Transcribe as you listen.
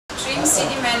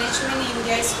City Management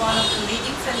India is one of the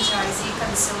leading franchisee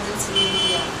consultants in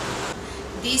India.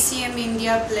 DCM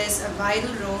India plays a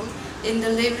vital role in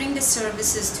delivering the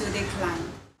services to the client.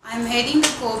 I am heading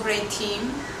the corporate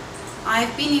team. I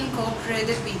have been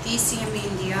incorporated with DCM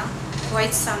India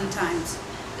quite some time.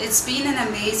 It's been an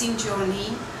amazing journey,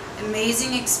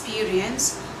 amazing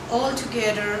experience,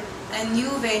 altogether a new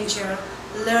venture,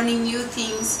 learning new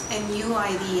things and new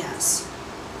ideas.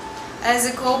 As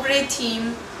a corporate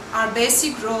team, our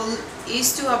basic role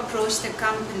is to approach the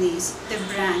companies, the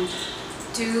brand,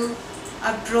 to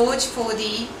approach for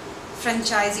the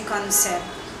franchisee concept.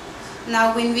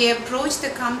 Now when we approach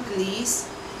the companies,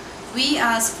 we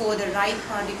ask for the right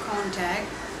party contact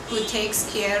who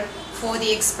takes care for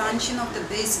the expansion of the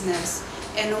business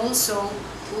and also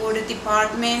for the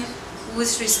department who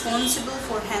is responsible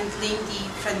for handling the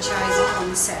franchisee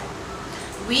concept.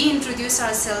 We introduce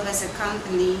ourselves as a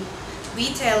company. We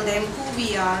tell them who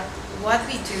we are, what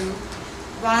we do.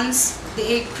 Once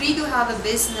they agree to have a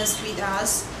business with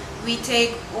us, we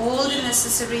take all the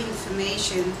necessary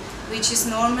information which is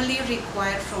normally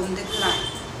required from the client.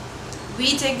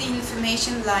 We take the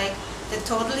information like the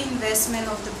total investment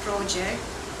of the project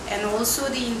and also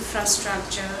the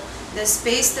infrastructure, the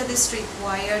space that is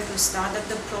required to start up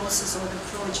the process or the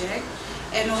project,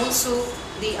 and also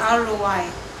the ROI.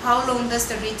 How long does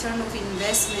the return of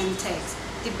investment take?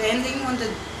 Depending on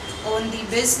the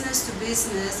business to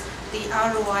business, the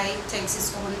ROI takes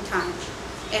its own time.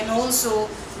 And also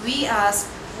we ask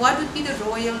what would be the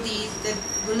royalty that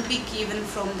will be given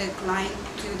from the client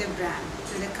to the brand,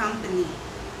 to the company.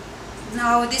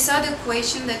 Now these are the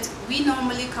questions that we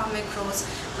normally come across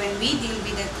when we deal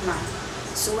with a client.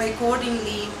 So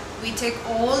accordingly, we take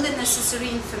all the necessary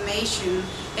information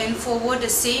and forward the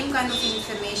same kind of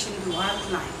information to our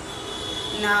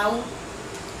client. Now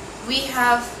we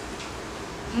have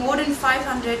more than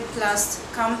 500 plus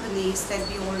companies that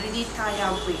we already tie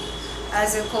up with.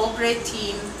 As a corporate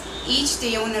team, each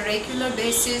day on a regular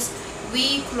basis,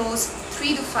 we close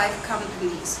 3 to 5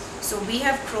 companies. So we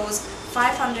have closed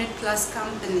 500 plus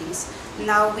companies.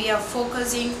 Now we are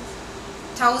focusing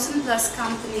 1,000 plus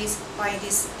companies by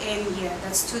this end year,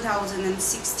 that's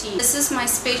 2016. This is my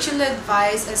special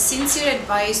advice, a sincere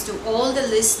advice to all the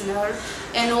listeners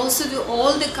and also to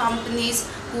all the companies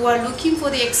who are looking for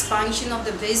the expansion of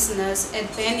the business at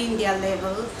pan-India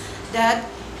level, that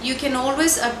you can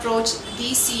always approach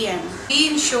DCM. We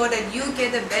ensure that you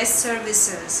get the best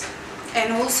services,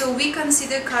 and also we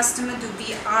consider customer to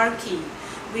be our king.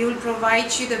 We will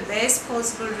provide you the best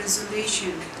possible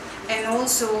resolution, and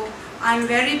also I'm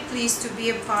very pleased to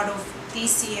be a part of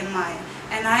DCMI,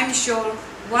 and I'm sure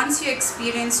once you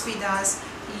experience with us,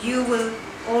 you will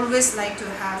always like to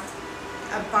have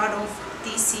a part of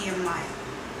DCMI.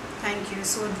 Thank you.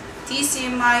 So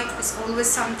DCMI is always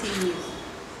something new.